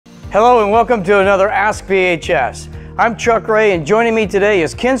Hello and welcome to another Ask BHS. I'm Chuck Ray and joining me today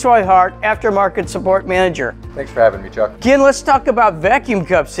is Ken Swihart, Aftermarket Support Manager. Thanks for having me, Chuck. Ken, let's talk about vacuum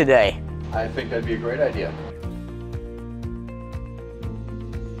cups today. I think that'd be a great idea.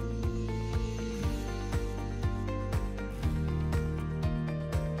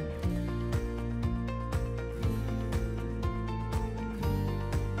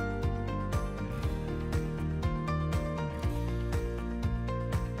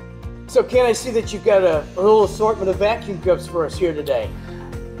 So Ken, I see that you've got a little assortment of vacuum cups for us here today.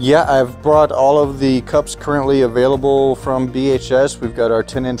 Yeah, I've brought all of the cups currently available from BHS. We've got our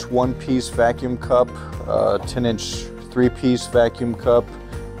 10-inch one-piece vacuum cup, 10-inch three-piece vacuum cup,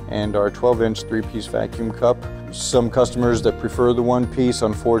 and our 12-inch three-piece vacuum cup. Some customers that prefer the one-piece,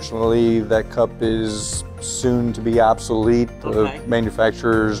 unfortunately, that cup is soon to be obsolete. Okay. The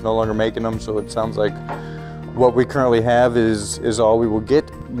manufacturer's no longer making them, so it sounds like what we currently have is all we will get.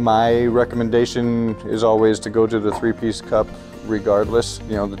 My recommendation is always to go to the three-piece cup regardless.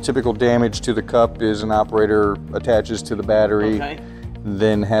 You know, the typical damage to the cup is an operator attaches to the battery, Okay.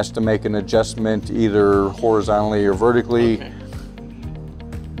 then has to make an adjustment either horizontally or vertically. Okay.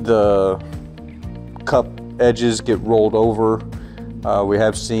 The cup edges get rolled over. We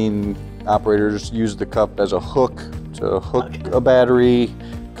have seen operators use the cup as a hook to hook a battery.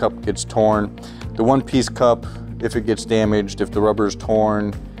 Cup gets torn. The one-piece cup, if it gets damaged, if the rubber is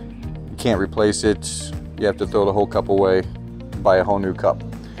torn, you can't replace it. You have to throw the whole cup away, buy a whole new cup.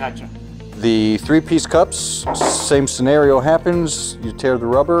 Gotcha. The three-piece cups, same scenario happens. You tear the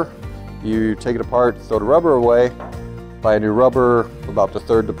rubber, you take it apart, throw the rubber away, buy a new rubber, about the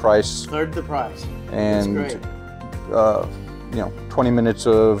third the price. Third the price. And That's great. you know, 20 minutes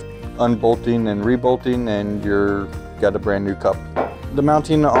of unbolting and rebolting, and you're got a brand new cup. The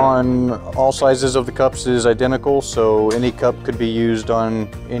mounting on all sizes of the cups is identical, so any cup could be used on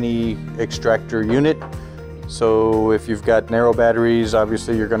any extractor unit. So if you've got narrow batteries,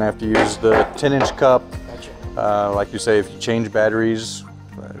 obviously you're going to have to use the 10-inch cup. Gotcha. Like you say, if you change batteries,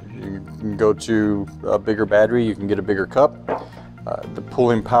 you can go to a bigger battery, you can get a bigger cup. The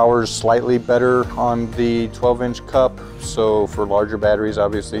pulling power is slightly better on the 12-inch cup, so for larger batteries,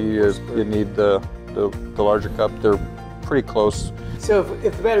 obviously you need the larger cup. They're pretty close. So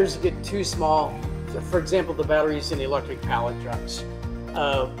if the batteries get too small, for example, the batteries in the electric pallet trucks,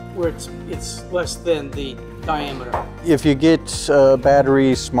 where it's less than the diameter. If you get a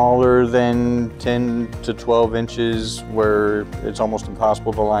battery smaller than 10 to 12 inches, where it's almost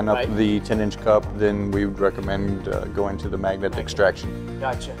impossible to line up Right. the 10-inch cup, then we would recommend going to the magnet extraction.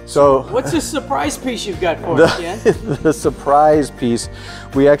 Gotcha. So What's this surprise piece you've got for us, Ken? the surprise piece,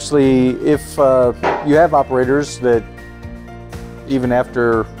 we actually, if you have operators that even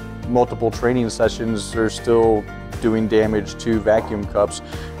after multiple training sessions are still doing damage to vacuum cups,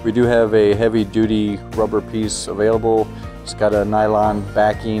 we do have a heavy duty rubber piece available. It's got a nylon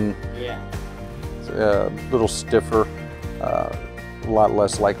backing. Yeah. It's a little stiffer, a lot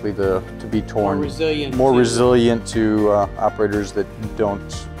less likely to be torn. More resilient to operators that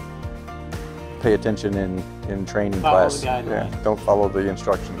don't pay attention in training Follow class. the guidelines. Don't follow the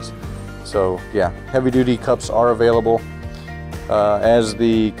instructions. So yeah, heavy duty cups are available as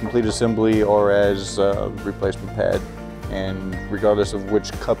the complete assembly or as a replacement pad. And regardless of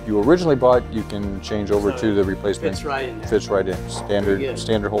which cup you originally bought, you can change over to the replacement. Fits right in there. Fits right in.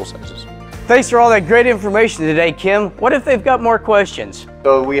 Standard hole sizes. Thanks for all that great information today, Kim. What if they've got more questions?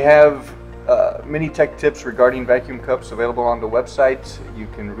 So we have many tech tips regarding vacuum cups available on the website. You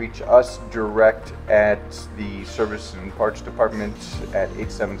can reach us direct at the Service and Parts Department at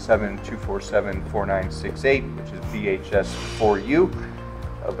 877-247-4968, which is BHS for you.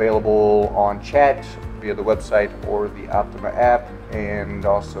 Available on chat via the website or the Optima app, and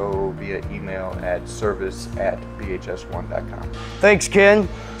also via email at service@bhs1.com. Thanks, Ken.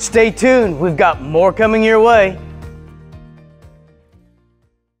 Stay tuned. We've got more coming your way.